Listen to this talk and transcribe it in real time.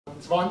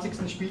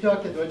20.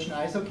 Spieltag der deutschen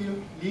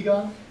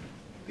Eishockey-Liga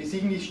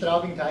besiegen die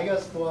Straubing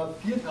Tigers vor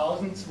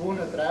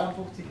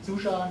 4.253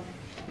 Zuschauern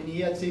den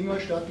ERC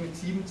Ingolstadt mit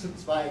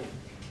 7:2.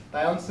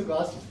 Bei uns zu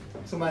Gast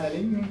zu meiner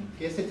linken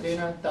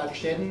Gästetrainer Dag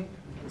Stedden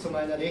und zu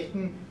meiner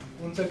rechten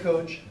unser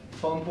Coach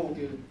Tom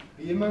Vogel.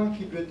 Wie immer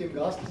gebührt dem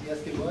Gast das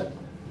erste Wort.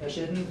 Herr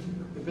Stedden,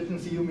 wir bitten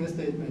Sie um Ihr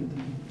Statement.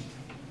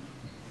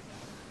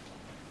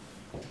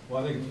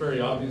 Well, I think it's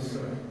very obvious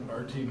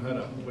our team had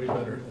a way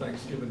better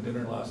Thanksgiving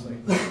dinner last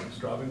night than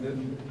Straubing did.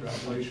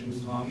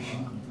 Congratulations, Tom.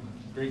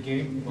 Great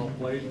game, well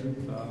played.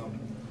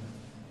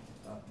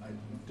 I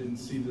didn't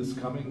see this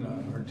coming.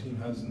 Our team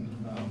hasn't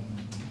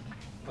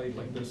played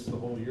like this the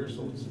whole year,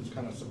 so it's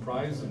kind of a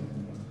surprise, and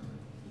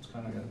it's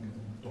kind of,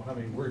 don't have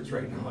any words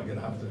right now. I'm gonna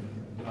have to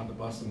get on the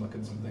bus and look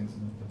at some things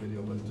in the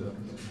video, but you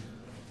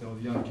know,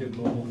 the young kid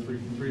Loibl,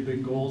 three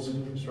big goals.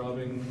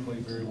 Straubing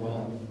played very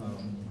well.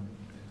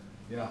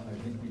 Yeah, I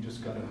think we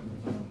just got to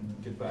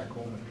get back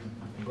home.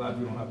 I'm glad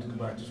we don't have to come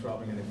back to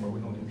Straubing anymore. We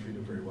don't get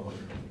treated very well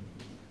here.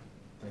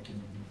 Thank you.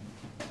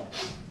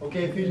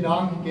 Okay, vielen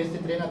Dank.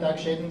 Gästetrainer Dag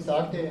Stedden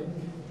sagte,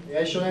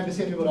 er ist schon ein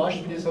bisschen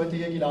überrascht, wie das heute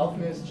hier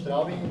gelaufen ist.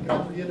 Straubing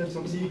gratuliert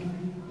zum Sieg.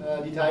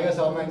 Die Tigers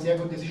haben ein sehr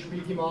gutes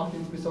Spiel gemacht,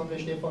 insbesondere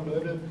Stefan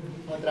Loibl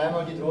hat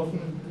dreimal getroffen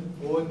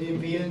und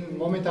ihm fehlen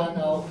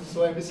momentan auch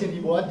so ein bisschen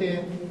die Worte.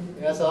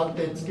 Er sagt,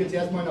 jetzt gilt es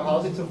erstmal nach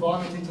Hause zu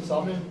fahren und sich zu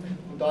sammeln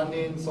und dann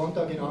den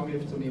Sonntag in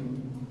Angriff zu nehmen.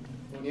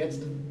 Und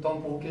jetzt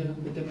Tom Vogel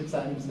bitte mit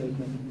seinem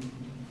Statement.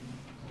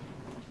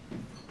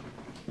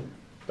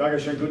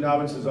 Dankeschön, guten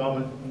Abend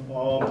zusammen.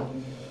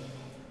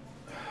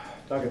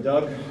 Danke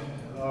Doug.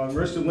 In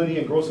erster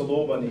Linie ein großer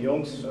Lob an die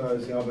Jungs.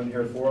 Sie haben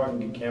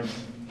hervorragend gekämpft.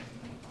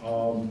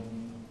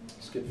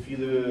 Es gibt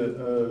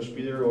viele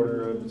Spieler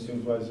oder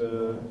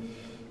beziehungsweise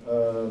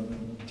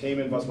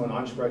Themen, was man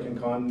ansprechen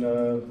kann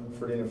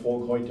für den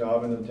Erfolg heute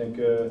Abend. Ich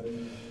denke,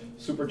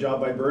 super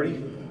Job bei Birdie.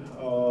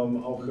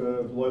 Auch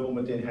Loibl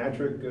mit dem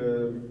Hattrick,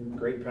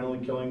 great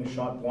penalty killing,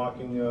 shot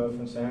blocking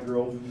von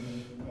Sandro,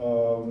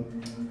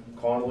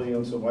 Connolly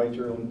und so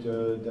weiter. Und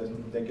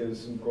ich denke, es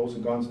ist im Großen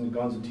und Ganzen das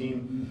ganze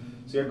Team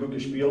sehr gut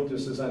gespielt.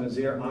 Es ist eine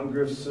sehr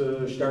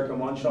angriffsstarke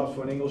Mannschaft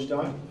von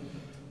Ingolstadt.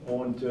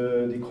 Und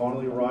die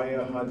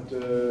Connolly-Reihe hat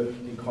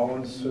die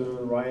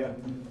Collins-Reihe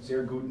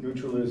sehr gut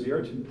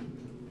neutralisiert.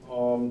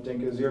 Ich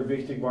denke, sehr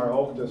wichtig war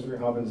auch, dass wir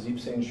haben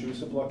 17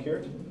 Schüsse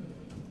blockiert.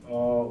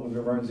 Und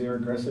wir waren sehr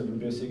aggressiv und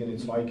bissig in die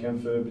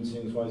Zweikämpfe,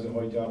 beziehungsweise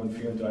heute Abend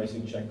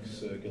 34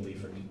 Checks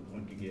geliefert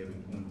und gegeben.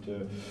 Und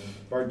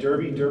war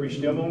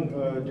Derby-Stimmung,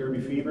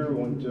 Derby-Fieber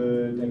und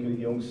ich denke,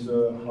 die Jungs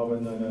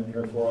haben einen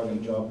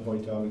hervorragenden Job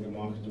heute Abend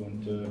gemacht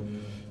und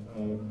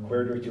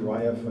quer durch die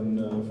Reihe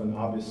von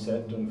A bis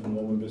Z und von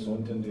oben bis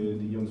unten,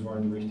 die Jungs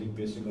waren richtig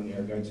bissig und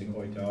ehrgeizig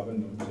heute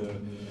Abend und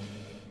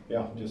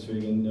ja,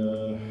 deswegen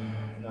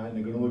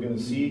ein genügender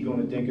Sieg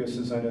und ich denke, es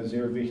ist eine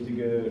sehr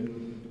wichtige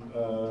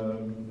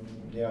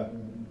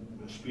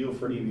Spiel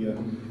für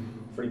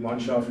die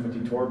Mannschaft mit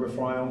der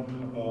Torbefreiung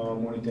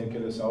und ich denke,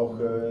 dass auch,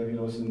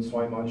 es sind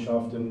zwei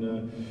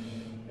Mannschaften,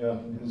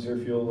 sehr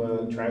viel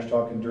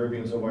Trash-Talk in Derby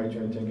und so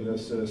weiter. Ich denke,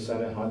 dass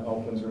Sven hat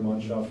auch unserer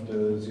Mannschaft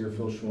sehr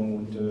viel Schwung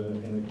und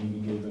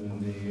Energie gegeben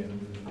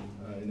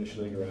in der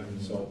Schlägerei.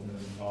 So,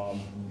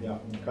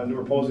 kann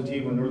nur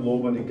positiv und nur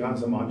loben die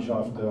ganze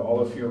Mannschaft,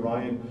 alle vier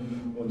Reihen.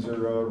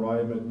 Unsere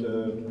Reihe mit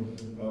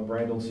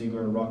Brandl,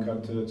 Ziegler und Wruck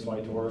hat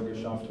 2 Tore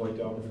geschafft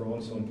heute Abend für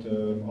uns und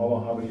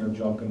alle haben ihren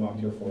Job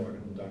gemacht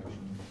hervorragend.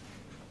 Dankeschön.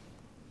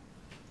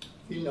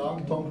 Vielen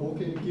Dank, Tom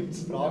Vogel. Gibt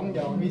es Fragen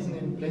der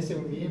anwesenden Presse-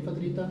 und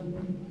Medienvertreter?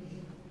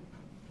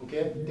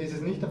 Okay, das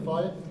ist nicht der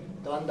Fall.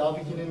 Dann darf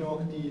ich Ihnen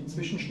noch die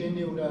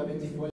Zwischenstände oder wenn Sie vorlesen.